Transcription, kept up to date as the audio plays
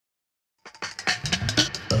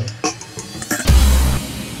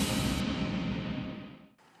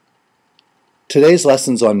Today's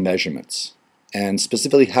lesson's on measurements, and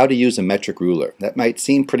specifically how to use a metric ruler. That might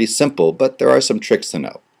seem pretty simple, but there are some tricks to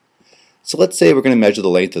know. So let's say we're going to measure the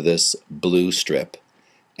length of this blue strip,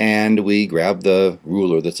 and we grab the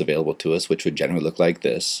ruler that's available to us, which would generally look like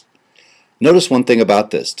this. Notice one thing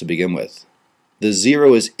about this to begin with. The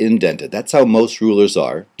zero is indented. That's how most rulers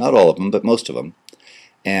are. Not all of them, but most of them.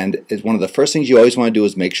 And it's one of the first things you always want to do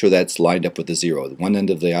is make sure that's lined up with the zero. The one end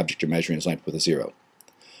of the object you're measuring is lined up with a zero.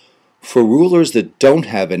 For rulers that don't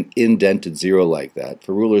have an indented zero like that,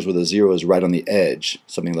 for rulers where the zero is right on the edge,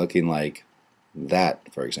 something looking like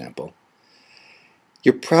that, for example,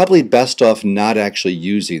 you're probably best off not actually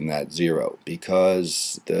using that zero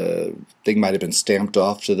because the thing might have been stamped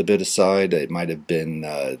off to the bit aside. It might have been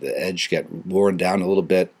the edge got worn down a little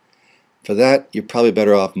bit. For that, you're probably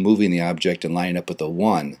better off moving the object and lining up with a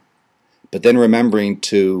 1, but then remembering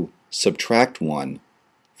to subtract 1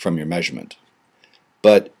 from your measurement.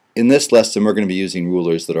 But in this lesson, we're going to be using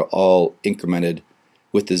rulers that are all incremented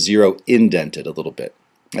with the zero indented a little bit.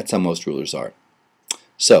 That's how most rulers are.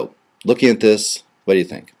 So, looking at this, what do you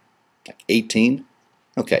think? Like 18?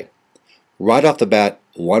 Okay. Right off the bat,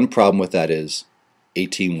 one problem with that is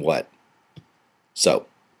 18 what? So,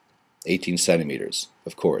 18 centimeters,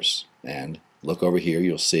 of course. And look over here,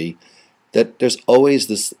 you'll see that there's always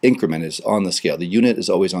this increment is on the scale. The unit is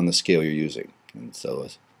always on the scale you're using. And so a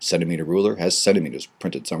centimeter ruler has centimeters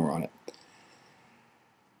printed somewhere on it.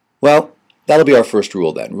 Well, that'll be our first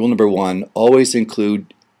rule then. Rule number 1, always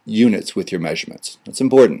include units with your measurements. That's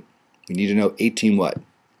important. You need to know 18 what.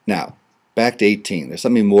 Now, back to 18. There's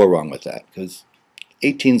something more wrong with that because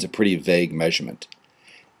 18 is a pretty vague measurement.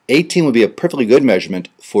 18 would be a perfectly good measurement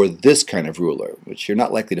for this kind of ruler, which you're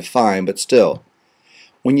not likely to find, but still.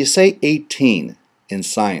 When you say 18 in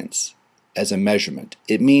science as a measurement,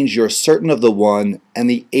 it means you're certain of the 1 and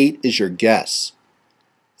the 8 is your guess.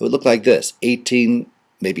 It would look like this: 18,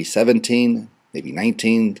 maybe 17, maybe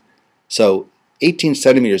 19. So 18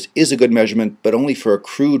 centimeters is a good measurement, but only for a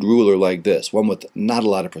crude ruler like this, one with not a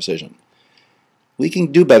lot of precision. We can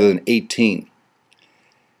do better than 18.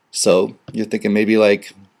 So you're thinking maybe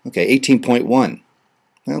like, okay, 18.1.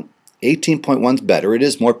 Well, 18.1 is better. It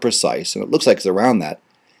is more precise, and it looks like it's around that.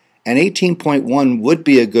 And 18.1 would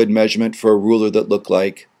be a good measurement for a ruler that looked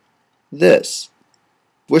like this.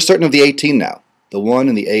 We're certain of the 18 now, the 1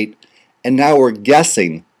 and the 8, and now we're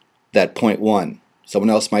guessing that 0.1.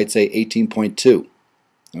 Someone else might say 18.2.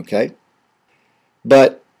 Okay?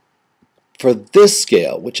 But for this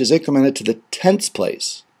scale, which is incremented to the tenths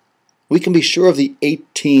place, we can be sure of the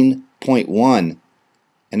 18.1.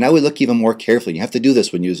 And now we look even more carefully. You have to do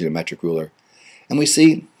this when using a metric ruler. And we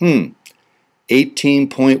see,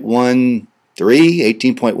 18.13,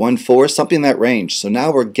 18.14, something in that range. So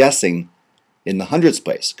now we're guessing in the hundredths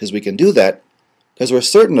place, because we can do that because we're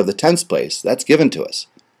certain of the tenths place. That's given to us.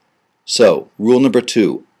 So, rule number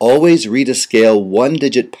 2, always read a scale one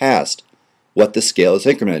digit past what the scale is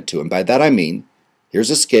incremented to. And by that I mean, here's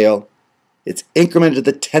a scale. It's incremented to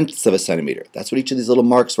the tenths of a centimeter. That's what each of these little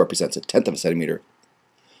marks represents, a tenth of a centimeter.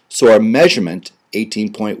 So our measurement,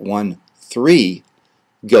 18.13,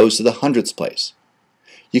 goes to the hundredths place.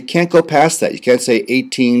 You can't go past that. You can't say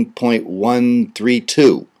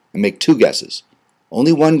 18.132 and make 2 guesses.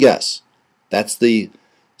 Only 1 guess. That's the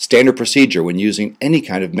standard procedure when using any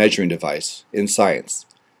kind of measuring device in science.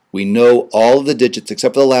 We know all of the digits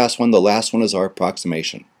except for the last one. The last one is our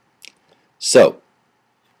approximation. So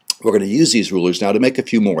we're going to use these rulers now to make a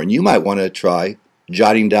few more. And you might want to try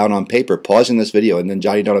jotting down on paper, pausing this video, and then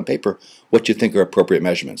jotting down on paper what you think are appropriate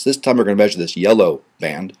measurements. This time we're going to measure this yellow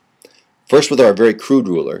band. First with our very crude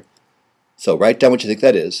ruler. So write down what you think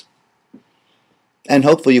that is. And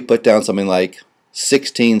hopefully you put down something like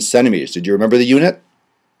 16 centimeters. Did you remember the unit?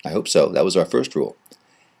 I hope so. That was our first rule.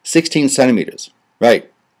 16 centimeters. Right.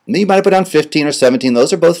 And then you might have put down 15 or 17.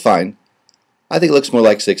 Those are both fine. I think it looks more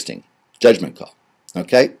like 16. Judgment call.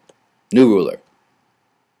 Okay? New ruler.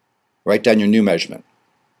 Write down your new measurement.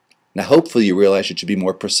 Now hopefully you realize it should be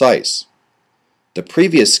more precise. The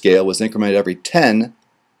previous scale was incremented every 10,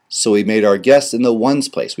 so we made our guess in the ones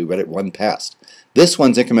place. We read it 1 past. This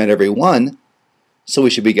one's incremented every 1, so we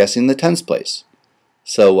should be guessing the tens place.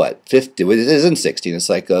 So what? 50, it isn't 16, it's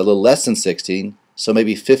like a little less than 16, so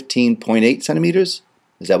maybe 15.8 centimeters?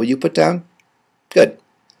 Is that what you put down? Good.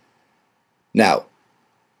 Now,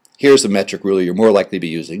 here's the metric ruler you're more likely to be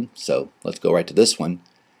using, so let's go right to this one.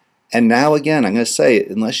 And now again, I'm going to say,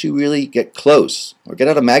 unless you really get close or get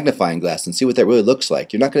out a magnifying glass and see what that really looks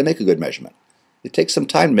like, you're not going to make a good measurement. It takes some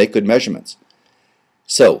time to make good measurements.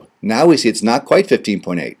 So now we see it's not quite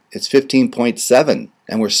 15.8, it's 15.7,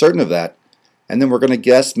 and we're certain of that. And then we're going to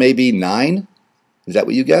guess maybe 9. Is that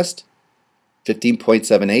what you guessed?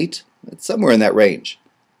 15.78, it's somewhere in that range.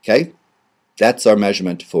 Okay, that's our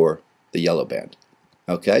measurement for the yellow band.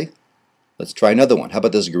 Okay, let's try another one. How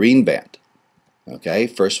about this green band? Okay,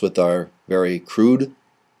 first with our very crude,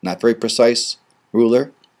 not very precise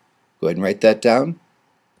ruler. Go ahead and write that down.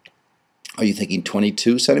 Are you thinking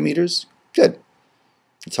 22 centimeters? Good.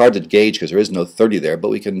 It's hard to gauge because there is no 30 there, but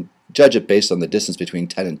we can judge it based on the distance between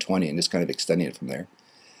 10 and 20 and just kind of extending it from there.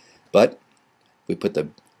 But we put the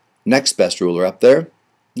next best ruler up there.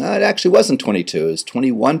 No, it actually wasn't 22. It was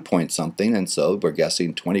 21 point something, and so we're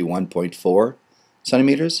guessing 21.4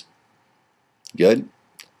 centimeters. Good.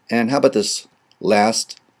 And how about this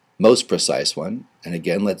last, most precise one? And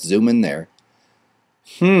again, let's zoom in there.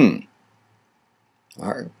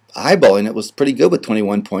 Our eyeballing it was pretty good with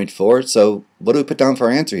 21.4, so what do we put down for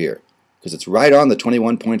our answer here? Because it's right on the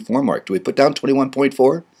 21.4 mark. Do we put down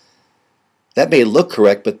 21.4? That may look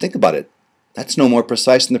correct, but think about it. That's no more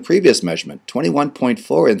precise than the previous measurement.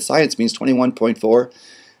 21.4 in science means 21.4,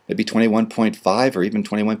 maybe 21.5 or even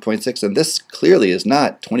 21.6, and this clearly is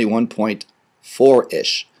not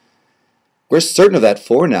 21.4-ish. We're certain of that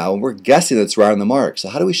 4 now, and we're guessing it's right on the mark. So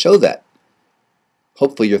how do we show that?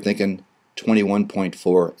 Hopefully you're thinking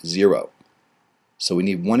 21.40. So we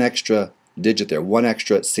need one extra digit there, one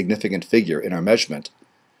extra significant figure in our measurement.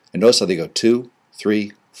 And notice how they go 2,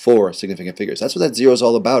 3, 4 significant figures. That's what that 0 is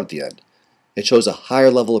all about at the end. It shows a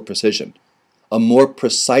higher level of precision, a more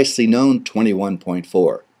precisely known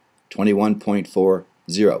 21.4,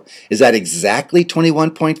 21.40. Is that exactly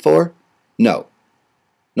 21.4? No.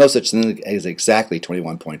 No such thing as exactly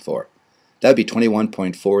 21.4. That would be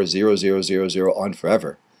 21.40000 on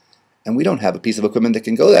forever. And we don't have a piece of equipment that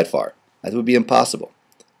can go that far. That would be impossible.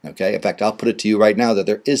 Okay? In fact, I'll put it to you right now that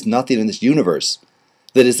there is nothing in this universe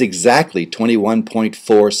that is exactly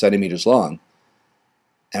 21.4 centimeters long.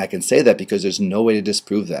 And I can say that because there's no way to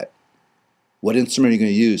disprove that. What instrument are you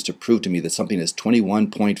going to use to prove to me that something is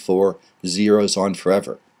 21.4 zeros on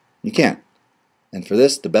forever? You can't. And for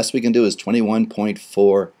this, the best we can do is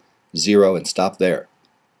 21.40 and stop there.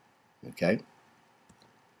 Okay?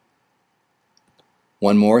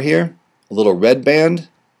 One more here, a little red band.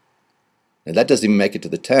 Now that doesn't even make it to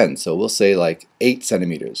the 10, so we'll say like 8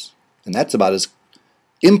 centimeters. And that's about as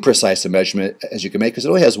imprecise a measurement as you can make because it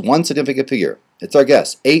only has one significant figure. It's our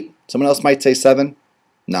guess. 8, someone else might say 7,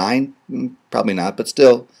 9, probably not, but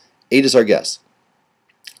still, 8 is our guess.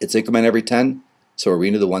 It's increment every 10, so we're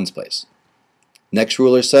reading to the ones place. Next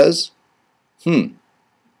ruler says,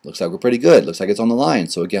 looks like we're pretty good. Looks like it's on the line.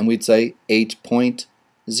 So again, we'd say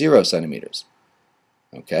 8.0 centimeters.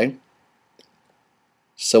 Okay?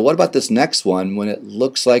 So what about this next one when it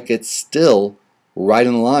looks like it's still right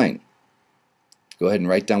on the line? Go ahead and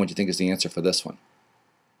write down what you think is the answer for this one.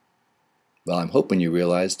 Well, I'm hoping you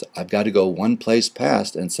realized I've got to go one place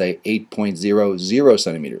past and say 8.00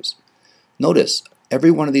 centimeters. Notice,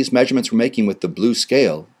 every one of these measurements we're making with the blue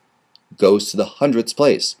scale goes to the hundredths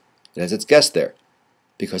place. It has its guess there.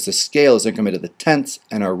 Because the scale is incremented to the tenths,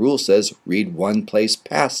 and our rule says read one place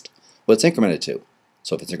past what it's incremented to.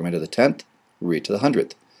 So if it's incremented to the tenth, read to the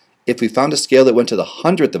hundredth. If we found a scale that went to the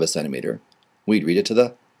hundredth of a centimeter, we'd read it to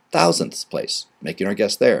the thousandths place, making our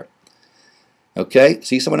guess there. Okay,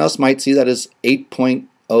 see, someone else might see that as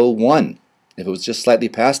 8.01 if it was just slightly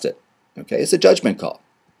past it. Okay, it's a judgment call.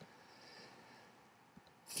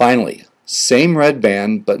 Finally, same red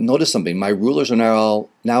band, but notice something. My rulers are now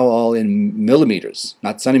all in millimeters,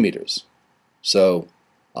 not centimeters. So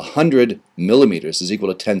 100 millimeters is equal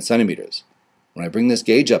to 10 centimeters. When I bring this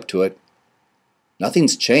gauge up to it,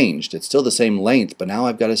 nothing's changed. It's still the same length, but now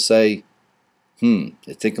I've got to say,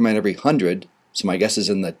 it's increment every 100, so my guess is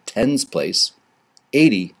in the tens place,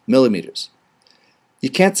 80 millimeters. You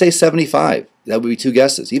can't say 75. That would be two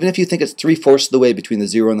guesses. Even if you think it's 3/4 of the way between the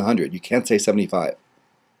 0 and the 100, you can't say 75.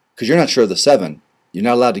 Because you're not sure of the 7, you're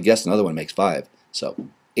not allowed to guess another one makes 5. So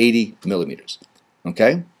 80 millimeters.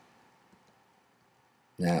 Okay?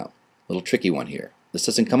 Now, a little tricky one here. This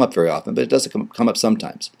doesn't come up very often, but it does come up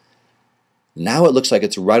sometimes. Now it looks like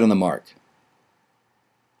it's right on the mark,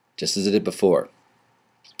 just as it did before.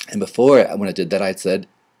 And before, when I did that, I said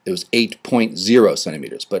it was 8.0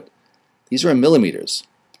 centimeters, but these are in millimeters.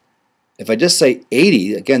 If I just say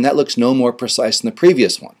 80, again, that looks no more precise than the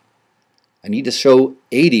previous one. I need to show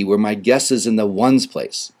 80 where my guess is in the ones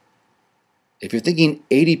place. If you're thinking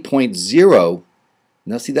 80.0,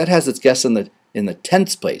 now see that has its guess in the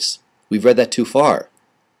tenths place. We've read that too far.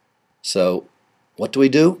 So what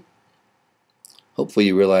do? Hopefully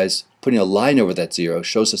you realize putting a line over that 0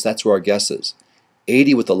 shows us that's where our guess is.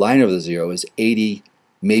 80 with the line over the 0 is 80,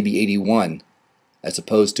 maybe 81, as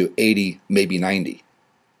opposed to 80, maybe 90.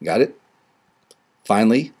 Got it?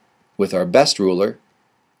 Finally, with our best ruler,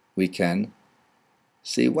 we can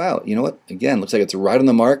see, wow, you know what? Again, looks like it's right on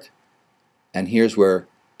the mark. And here's where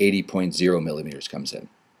 80.0 millimeters comes in.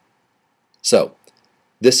 So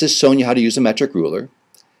this is showing you how to use a metric ruler.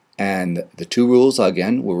 And the two rules,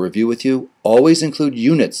 again, we'll review with you. Always include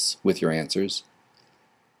units with your answers.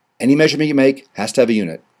 Any measurement you make has to have a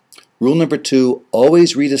unit. Rule number 2,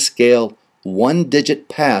 always read a scale one digit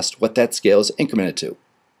past what that scale is incremented to.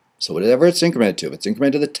 So whatever it's incremented to, if it's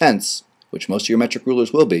incremented to the tenths, which most of your metric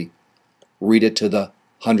rulers will be, read it to the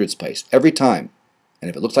hundredths place every time.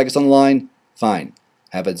 And if it looks like it's on the line, fine.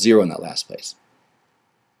 Have it 0 in that last place.